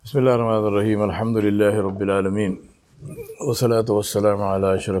Bismillahirrahmanirrahim. Alhamdulillahi Rabbil Alameen. Wassalatu wassalamu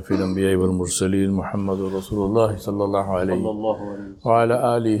ala ashrafil anbiya'i wal mursaleen Muhammadur Rasulullah sallallahu alayhi wa ala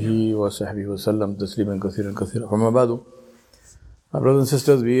alihi wa sahbihi wa sallam tasliman kathiran kathiran. Amma ba'du. Brothers and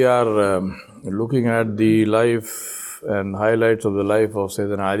sisters, we are looking at the life and highlights of the life of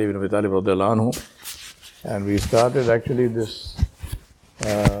Sayyidina Ali ibn Abi Talib radiyallahu anhu. And we started actually this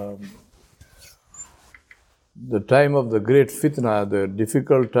the time of the great fitna, the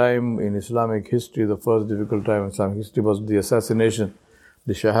difficult time in Islamic history, the first difficult time in Islamic history was the assassination,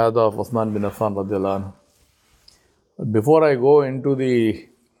 the shahada of Uthman bin Affan radiallahu anhu. But before I go into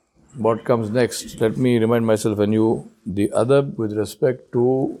what comes next, let me remind myself anew the adab with respect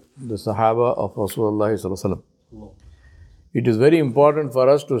to the Sahaba of Rasulullah sallallahu alaihi wasallam. It is very important for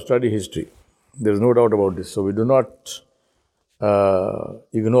us to study history. There is no doubt about this. So we do not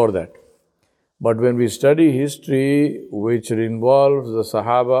ignore that. But when we study history which involves the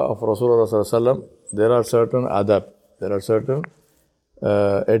Sahaba of Rasulullah sallallahu alaihi wasallam, there are certain adab, there are certain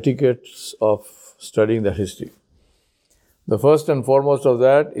etiquettes of studying the history. The first and foremost of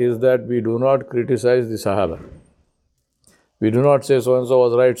that is that we do not criticize the Sahaba. We do not say so-and-so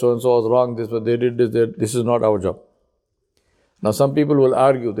was right, so-and-so was wrong, they did this, this is not our job. Now some people will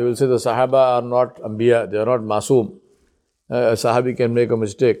argue, they will say the Sahaba are not Anbiya, they are not Masoom. A Sahabi can make a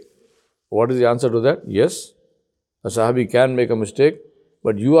mistake. What is the answer to that? Yes, a Sahabi can make a mistake,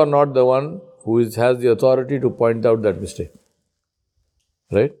 but you are not the one who has the authority to point out that mistake.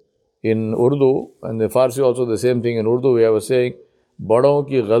 Right? In Urdu, and the Farsi also the same thing, in Urdu we have a saying, Badon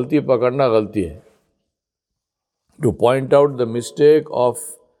ki ghalti pakadna ghalti hai. To point out the mistake of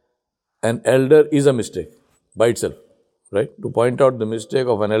an elder is a mistake by itself. Right? To point out the mistake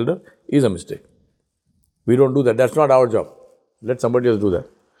of an elder is a mistake. We don't do that. That's not our job. Let somebody else do that.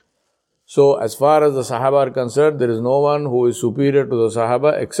 So, as far as the Sahaba are concerned, there is no one who is superior to the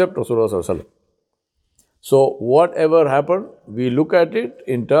Sahaba except Rasulullah sallallahu alaihi wasallam. So, whatever happened, we look at it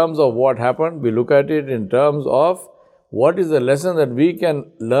in terms of what happened. We look at it in terms of what is the lesson that we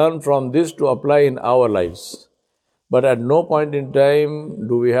can learn from this to apply in our lives. But at no point in time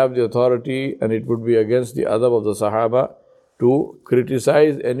do we have the authority, and it would be against the adab of the Sahaba, to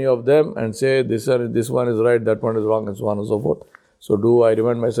criticize any of them and say this one is right, that one is wrong, and so on and so forth. So do I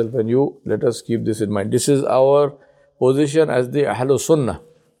remind myself and you, let us keep this in mind. This is our position as the Ahlul Sunnah.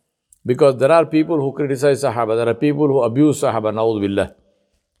 Because there are people who criticize Sahaba, there are people who abuse Sahaba, na'udhu billah.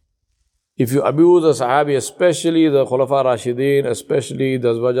 If you abuse a Sahabi, especially the Khulafa Rashideen, especially the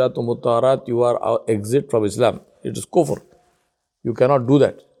Azwajatul Mutahharat, you are exit from Islam. It is kufr. You cannot do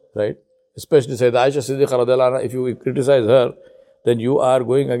that, right? Especially Sayyidah Aisha Siddiqa radiallahu anha, if you criticize her, then you are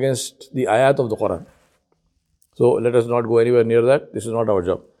going against the ayat of the Quran. So let us not go anywhere near that. This is not our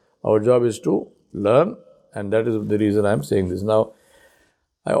job. Our job is to learn, and that is the reason I am saying this. Now,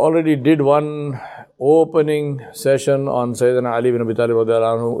 I already did one opening session on Sayyidina Ali ibn Abi Talib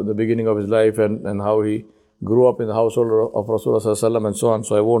radiallahu anhu, the beginning of his life and how he grew up in the household of Rasulullah sallallahu alaihi wasallam and so on.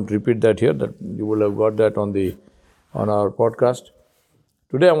 So I won't repeat that here. That you will have got that on our podcast.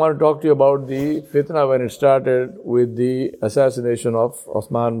 Today I want to talk to you about the fitna when it started with the assassination of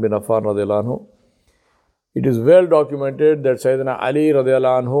Uthman bin Affan radiallahu anhu. It is well documented that Sayyidina Ali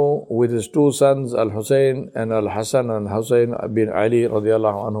radiallahu anhu with his two sons Al-Hussein and Al-Hassan and Hussein bin Ali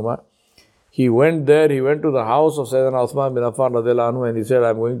radiallahu anhuma, he went to the house of Sayyidina Uthman bin Affan radiallahu anhu, and he said,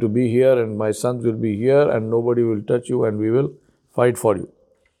 I'm going to be here and my sons will be here and nobody will touch you and we will fight for you.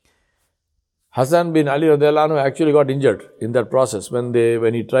 Hassan bin Ali radiallahu anhu actually got injured in that process when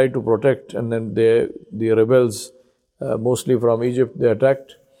he tried to protect, and then the rebels, mostly from Egypt, they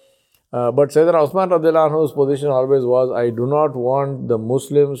attacked. But Sayyidina Uthman radiallahu anhu's position always was, I do not want the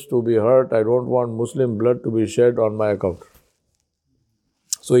Muslims to be hurt, I don't want Muslim blood to be shed on my account.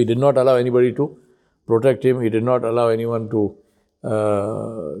 So he did not allow anybody to protect him, he did not allow anyone he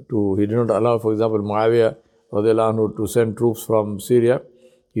did not allow, for example, Muawiyah radiallahu anhu to send troops from Syria.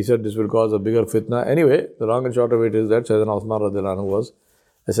 He said this will cause a bigger fitna. Anyway, the long and short of it is that Sayyidina Uthman radiallahu anhu was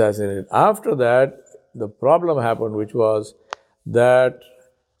assassinated. After that, the problem happened, which was that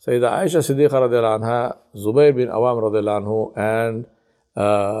Sayyidah Aisha Siddiqa radiallahu anha, Zubayr bin Awam radiallahu anhu, and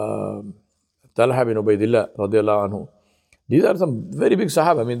Talha bin Ubaidillah radiallahu anhu. These are some very big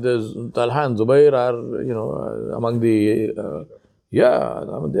Sahaba. I mean, Talha and Zubayr are among the, they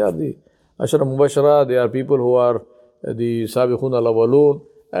are the Ashara Mubashara, they are people who are the Sabiqun al-Awwalun,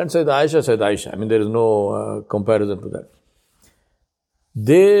 and Sayyidah Aisha. I mean, there is no comparison to that.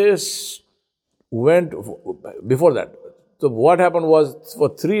 This went before that. So what happened was, for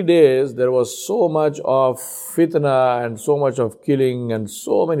 3 days, there was so much of fitna and so much of killing, and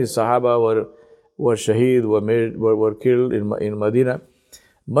so many Sahaba were shaheed, were killed in Medina.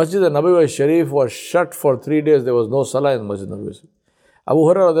 Masjid al-Nabawi Sharif was shut for 3 days. There was no salah in Masjid al-Nabawi. Abu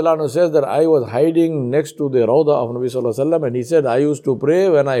Hurairah radiallahu anhu says that I was hiding next to the Rawdah of Nabi sallallahu alaihi wasallam, and he said, I used to pray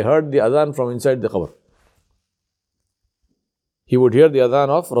when I heard the adhan from inside the qabr. He would hear the adhan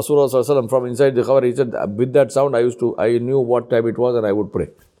of Rasulullah sallallahu alaihi wasallam from inside the qabr. He said, with that sound, I knew what time it was and I would pray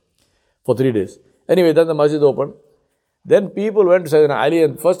for 3 days. Anyway, then the masjid opened. Then people went to Sayyidina Ali,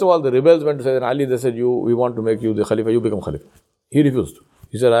 and first of all, the rebels went to Sayyidina Ali. They said, we want to make you the Khalifa, you become Khalifa. He refused.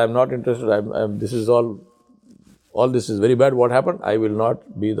 He said, I am not interested. This is all this is very bad. What happened? I will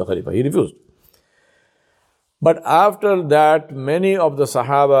not be the Khalifa. He refused. But after that, many of the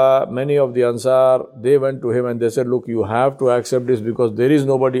Sahaba, many of the Ansar, they went to him and they said, look, you have to accept this because there is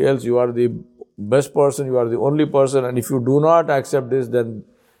nobody else. You are the best person. You are the only person. And if you do not accept this, then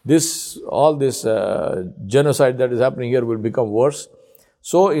all this genocide that is happening here will become worse.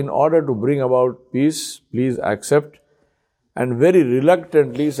 So in order to bring about peace, please accept. And very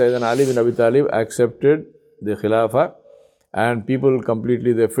reluctantly, Sayyidina Ali bin Abi Talib accepted the Khilafah, and people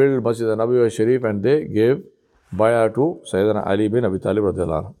completely, they filled Masjid al-Nabawi Sharif and they gave bay'ah to Sayyidina Ali bin Abi Talib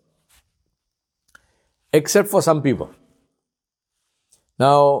radiallahu anhu. Except for some people.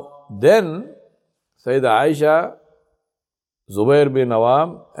 Now, then, Sayyidah Aisha, Zubair bin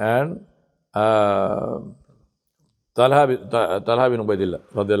Awam and Talha bin Ubaidillah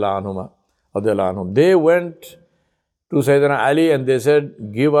radiallahu anhum, they went to Sayyidina Ali and they said,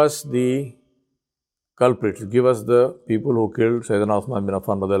 give us the culprits, give us the people who killed Sayyidina Uthman bin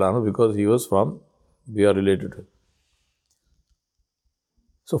Affan radiallahu anhu, because we are related to him.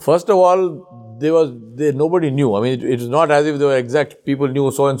 So first of all, nobody knew. I mean, it is not as if the exact people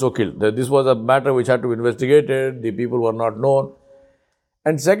knew so and so killed. This was a matter which had to be investigated. The people were not known.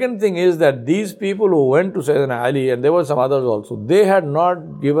 And second thing is that these people who went to Sayyidina Ali, and there were some others also, they had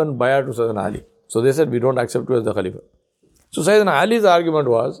not given bay'ah to Sayyidina Ali. So they said, we don't accept you as the Khalifa. So Sayyidina Ali's argument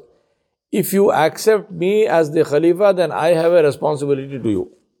was, if you accept me as the Khalifa, then I have a responsibility to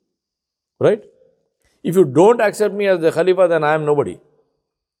you. Right? If you don't accept me as the Khalifa, then I am nobody.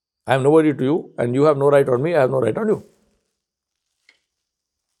 I am nobody to you, and you have no right on me, I have no right on you.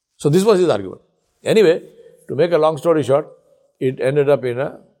 So this was his argument. Anyway, to make a long story short, it ended up in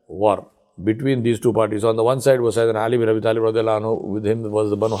a war between these two parties. On the one side was Sayyidina Ali bin Abi Talib radiallahu anhu, with him was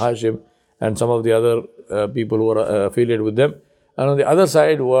the Banu Hashim and some of the other people who were affiliated with them. And on the other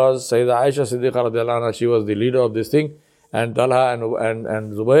side was Sayyidah Aisha Siddiqa radiallahu anha. She was the leader of this thing, and Talha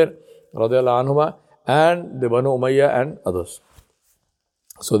and Zubair radiallahu anhuma, and the Banu Umayyah and others.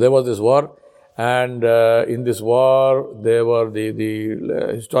 So there was this war, and in this war, there were the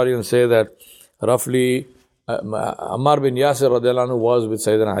historians say that roughly Ammar bin Yasir radiallahu anhu was with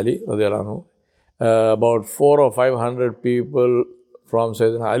Sayyidina Ali radiallahu anhu. About 400 or 500 people from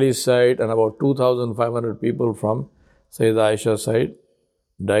Sayyidina Ali's side and about 2,500 people from Sayyidah Aisha's side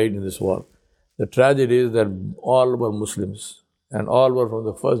died in this war. The tragedy is that all were Muslims and all were from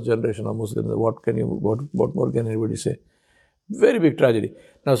the first generation of Muslims. What more can anybody say? Very big tragedy.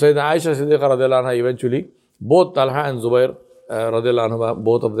 Now Sayyidah Aisha Siddiqa radiallahu anha, eventually, both Talha and Zubair radiallahu anhu,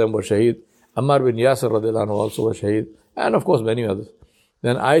 both of them were shaheed. Ammar bin Yasir radiallahu anhu also was shaheed. And of course many others.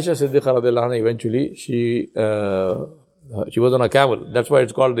 Then Aisha Siddiqa radiallahu anha, eventually, she was on a camel. That's why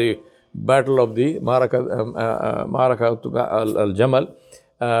it's called the Battle of the Maraka al-Jamal.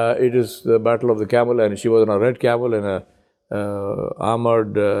 It is the Battle of the Camel, and she was on a red camel in a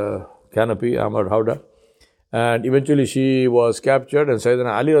armored canopy, armored howdah. And eventually she was captured, and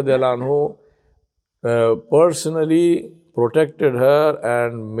Sayyidina Ali radiallahu anhu personally protected her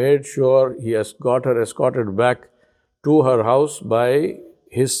and made sure he has got her escorted back to her house by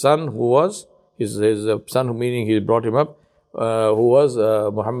his son, who was his son, meaning he brought him up, who was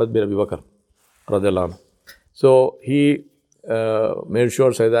Muhammad bin Abi Bakr radiallahu anhu. So he made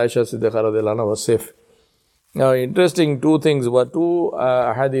sure Sayyidah Aisha Siddiqa radiallahu anha was safe. Now, interesting two things were two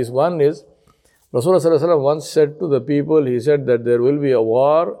hadiths. One is Rasulullah sallallahu alaihi wasallam once said to the people, he said that there will be a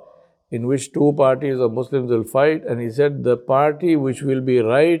war in which two parties of Muslims will fight, and he said the party which will be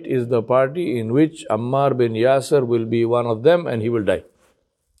right is the party in which Ammar bin Yasir will be one of them, and he will die.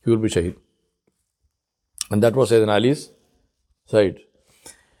 He will be shaheed. And that was Sayyidina Ali's side.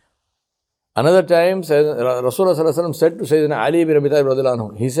 Another time, Rasulullah sallallahu alaihi wasallam said to Sayyidina Ali bin Abi Talib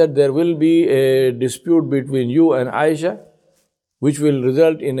radiallahu anhu, he said, there will be a dispute between you and Aisha, which will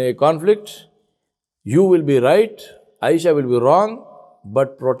result in a conflict. You will be right, Aisha will be wrong,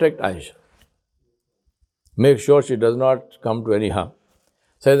 but protect Aisha. Make sure she does not come to any harm.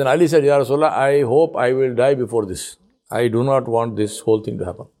 Sayyidina Ali said, Ya Rasulullah, I hope I will die before this. I do not want this whole thing to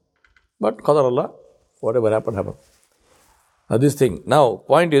happen. But Qadar Allah, whatever happened, happened. Now this thing. Now,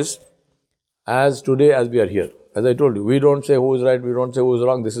 point is, as today as we are here. As I told you, we don't say who is right, we don't say who is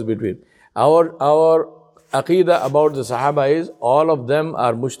wrong, this is between. Our aqidah about the Sahaba is all of them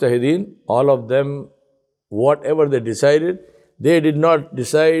are mujtahideen, all of them, whatever they decided, they did not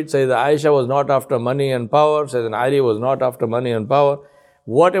decide. Sayyidina Aisha was not after money and power, Sayyidina Ali was not after money and power.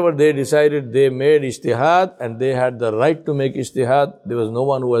 Whatever they decided, they made ijtihad and they had the right to make ijtihad. There was no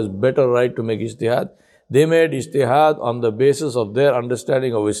one who has better right to make ijtihad. They made ijtihad on the basis of their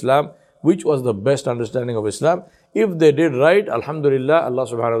understanding of Islam, which was the best understanding of Islam. If they did right, alhamdulillah, Allah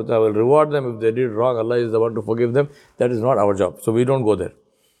subhanahu wa ta'ala will reward them. If they did wrong, Allah is the one to forgive them. That is not our job. So we don't go there.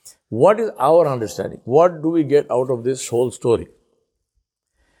 What is our understanding? What do we get out of this whole story?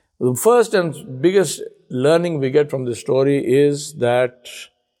 The first and biggest learning we get from this story is that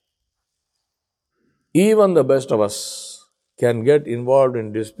even the best of us can get involved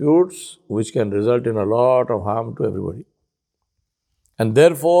in disputes which can result in a lot of harm to everybody. And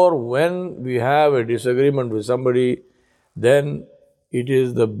therefore, when we have a disagreement with somebody, then it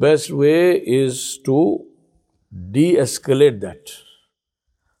is the best way is to de-escalate that,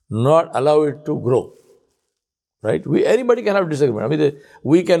 not allow it to grow. Right? Anybody can have disagreement. I mean,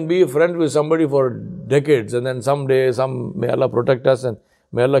 we can be friends with somebody for decades, and then someday, may Allah protect us and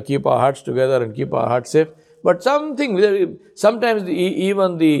may Allah keep our hearts together and keep our hearts safe. But sometimes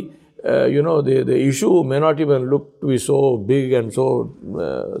even the issue may not even look to be so big and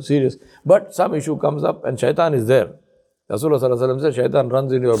so serious. But some issue comes up and shaitan is there. Rasulullah sallallahu alaihi wasallam said, shaitan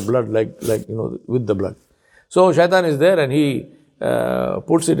runs in your blood like with the blood. So shaitan is there and he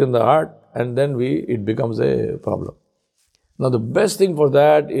puts it in the heart, and then it becomes a problem. Now the best thing for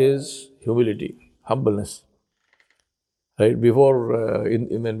that is humility, humbleness. Right? Before,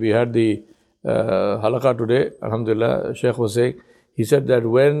 when we had the halaqah today, alhamdulillah, Shaykh was saying, he said that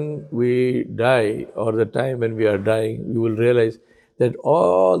when we die, or the time when we are dying, we will realize that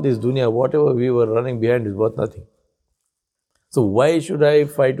all this dunya, whatever we were running behind, is worth nothing. So why should I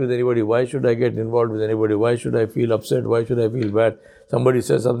fight with anybody? Why should I get involved with anybody? Why should I feel upset? Why should I feel bad? Somebody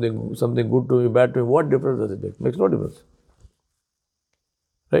says something good to me, bad to me. What difference does it make? Makes no difference.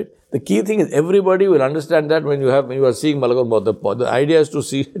 Right? The key thing is everybody will understand that when you are seeing Malakul Maut. The idea is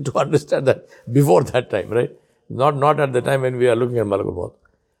to understand that before that time, right? Not at the time when we are looking at Malakul Maut.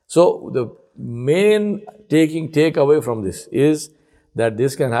 So the main takeaway from this is that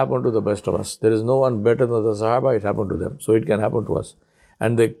this can happen to the best of us. There is no one better than the Sahaba. It happened to them. So it can happen to us.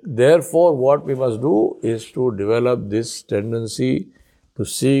 And therefore, what we must do is to develop this tendency to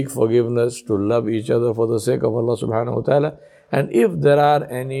seek forgiveness, to love each other for the sake of Allah subhanahu wa ta'ala. And if there are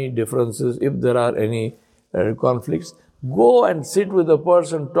any differences, if there are any conflicts, go and sit with the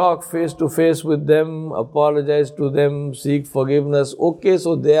person, talk face to face with them, apologize to them, seek forgiveness. Okay,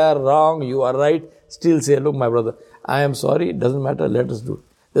 so they are wrong, you are right. Still say, look, my brother, I am sorry, it doesn't matter, let us do it.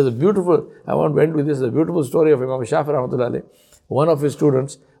 There's I want to end with this, a beautiful story of Imam Shafi rahmatullahi alayhi. One of his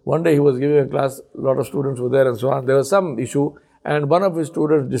students, one day he was giving a class, a lot of students were there and so on. There was some issue and one of his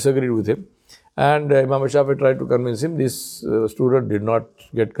students disagreed with him. And Imam Shafi tried to convince him. This student did not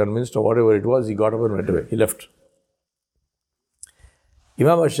get convinced or whatever it was. He got up and went away. He left.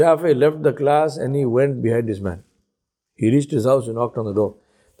 Imam Shafi left the class and he went behind this man. He reached his house and knocked on the door.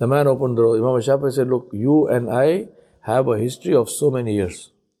 The man opened the door. Imam Shafi said, look, you and I have a history of so many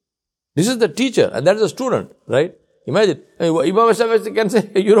years. This is the teacher and that is the student, right? Imagine. Imam Shafi can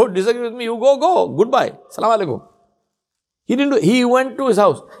say, you don't disagree with me, you go. Goodbye. Salaam alaikum. He went to his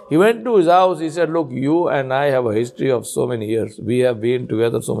house. He said, look, you and I have a history of so many years. We have been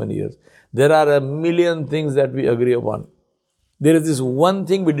together so many years. There are a million things that we agree upon. There is this one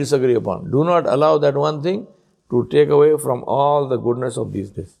thing we disagree upon. Do not allow that one thing to take away from all the goodness of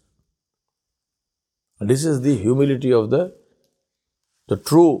these days. And this is the humility of the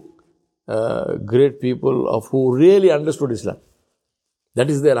true great people of who really understood Islam. That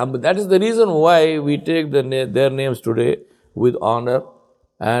is the reason why we take their names today with honor,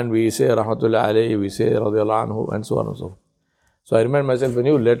 and we say Rahmatullah alayhi, we say Radiallahu anhu, and so on and so forth. So I remind myself and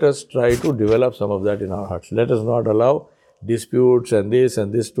you, let us try to develop some of that in our hearts. Let us not allow disputes and this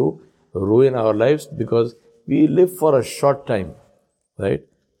to ruin our lives, because we live for a short time, right?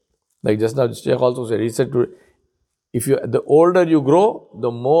 Like just now, Shaykh also said, he said, the older you grow,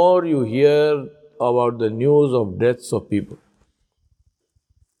 the more you hear about the news of deaths of people.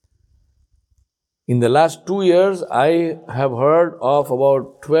 In the last 2 years, I have heard of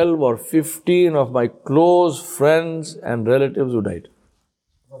about 12 or 15 of my close friends and relatives who died.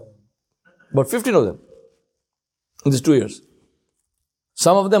 About 15 of them in these 2 years.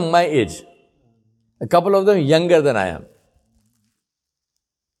 Some of them my age. A couple of them younger than I am.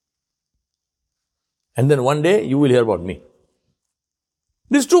 And then one day you will hear about me.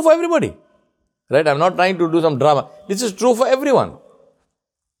 This is true for everybody. Right? I'm not trying to do some drama. This is true for everyone.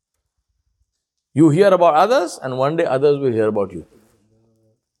 You hear about others, and one day others will hear about you.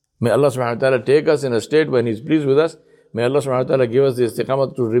 May Allah subhanahu wa ta'ala take us in a state when He is pleased with us. May Allah subhanahu wa ta'ala give us the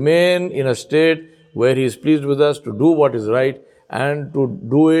istiqamah to remain in a state where He is pleased with us, to do what is right, and to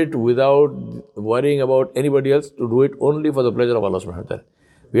do it without worrying about anybody else, to do it only for the pleasure of Allah subhanahu wa ta'ala.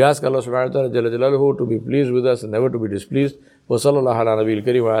 We ask Allah subhanahu wa ta'ala Jalla Jalaluhu to be pleased with us and never to be displeased. Wa sallallahu ala nabiyil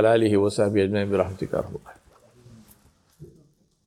kareem wa ala alihi wa sahbihi ajma'in bi rahmatika.